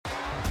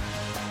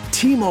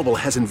T-Mobile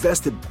has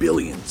invested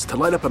billions to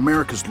light up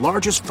America's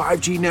largest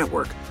 5G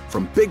network,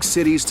 from big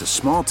cities to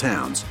small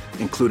towns,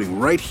 including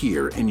right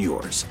here in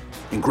yours.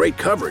 And great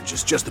coverage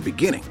is just the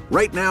beginning.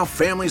 Right now,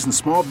 families and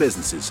small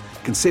businesses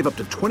can save up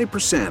to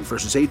 20%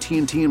 versus AT&T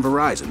and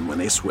Verizon when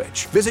they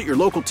switch. Visit your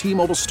local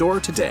T-Mobile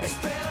store today.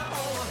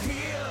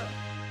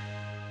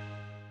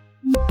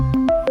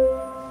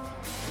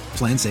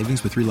 Plan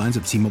savings with 3 lines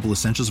of T-Mobile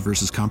Essentials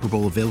versus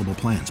comparable available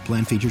plans.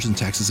 Plan features and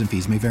taxes and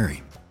fees may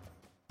vary.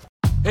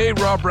 Hey,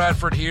 Rob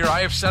Bradford here. I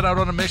have set out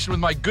on a mission with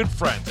my good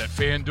friends at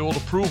FanDuel to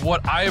prove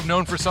what I have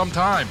known for some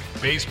time.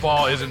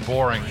 Baseball isn't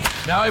boring.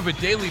 Now I have a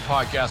daily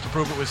podcast to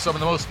prove it with some of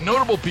the most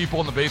notable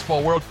people in the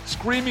baseball world,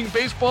 screaming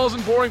baseball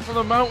isn't boring from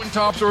the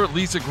mountaintops, or at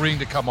least agreeing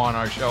to come on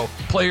our show.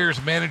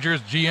 Players,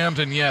 managers, GMs,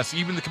 and yes,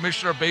 even the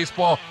commissioner of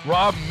baseball,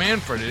 Rob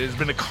Manfred. It has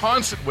been a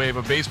constant wave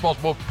of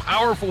baseball's most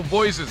powerful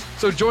voices.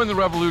 So join the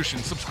revolution.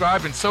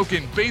 Subscribe and soak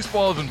in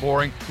Baseball Isn't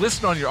Boring.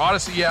 Listen on your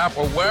Odyssey app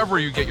or wherever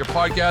you get your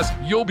podcasts.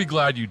 You'll be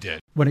glad you did.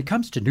 When it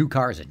comes to new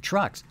cars and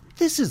trucks,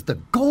 this is the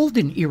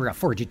golden era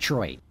for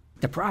Detroit.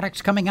 The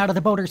products coming out of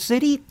the Motor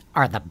City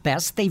are the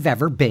best they've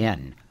ever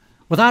been.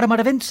 With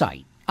Automotive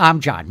Insight,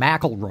 I'm John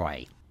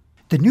McElroy.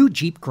 The new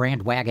Jeep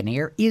Grand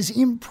Wagoneer is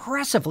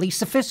impressively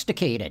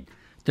sophisticated.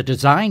 The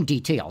design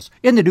details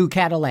in the new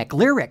Cadillac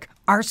Lyriq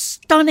are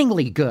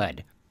stunningly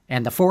good.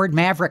 And the Ford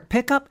Maverick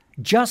pickup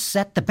just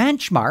set the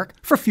benchmark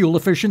for fuel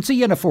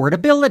efficiency and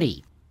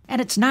affordability.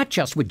 And it's not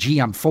just with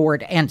GM,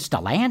 Ford, and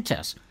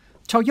Stellantis.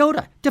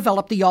 Toyota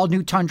developed the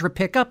all-new Tundra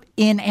pickup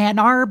in Ann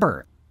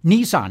Arbor.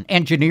 Nissan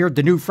engineered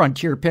the new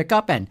Frontier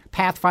pickup and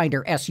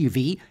Pathfinder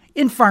SUV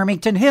in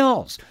Farmington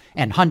Hills.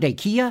 And Hyundai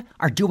Kia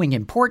are doing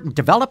important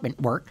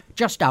development work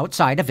just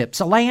outside of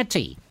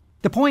Ypsilanti.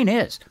 The point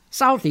is,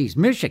 Southeast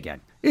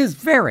Michigan is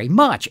very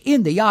much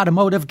in the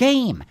automotive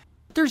game.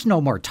 There's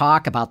no more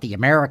talk about the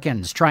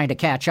Americans trying to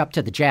catch up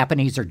to the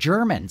Japanese or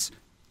Germans.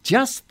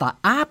 Just the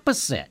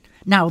opposite.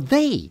 Now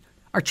they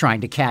are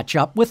trying to catch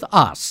up with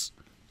us.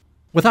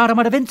 With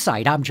Automotive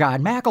Insight, I'm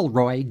John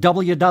McElroy,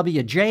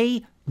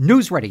 WWJ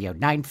News Radio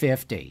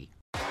 950.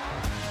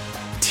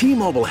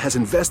 T-Mobile has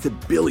invested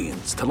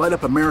billions to light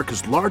up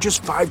America's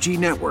largest 5G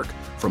network,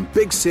 from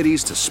big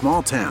cities to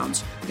small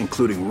towns,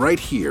 including right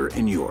here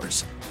in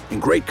yours. And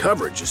great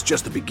coverage is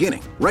just the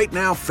beginning. Right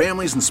now,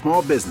 families and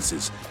small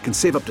businesses can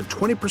save up to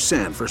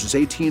 20% versus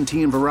AT&T and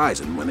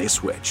Verizon when they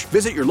switch.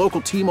 Visit your local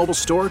T-Mobile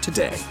store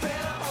today.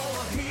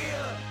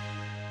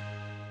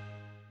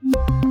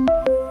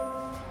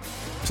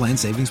 Plan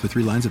savings with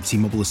 3 lines of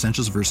T-Mobile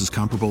Essentials versus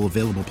comparable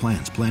available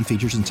plans. Plan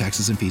features and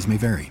taxes and fees may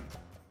vary.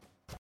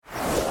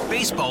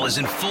 Baseball is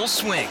in full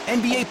swing.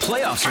 NBA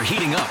playoffs are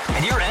heating up,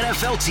 and your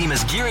NFL team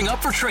is gearing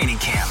up for training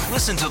camp.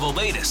 Listen to the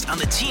latest on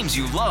the teams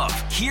you love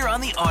here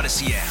on the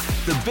Odyssey app.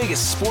 The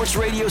biggest sports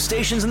radio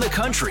stations in the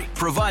country,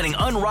 providing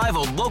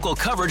unrivaled local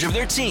coverage of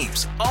their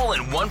teams, all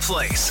in one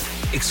place.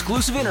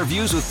 Exclusive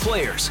interviews with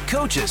players,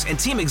 coaches, and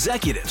team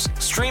executives,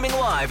 streaming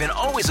live and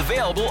always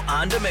available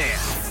on demand.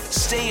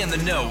 Stay in the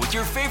know with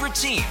your favorite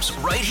teams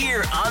right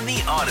here on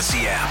the Odyssey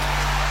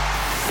app.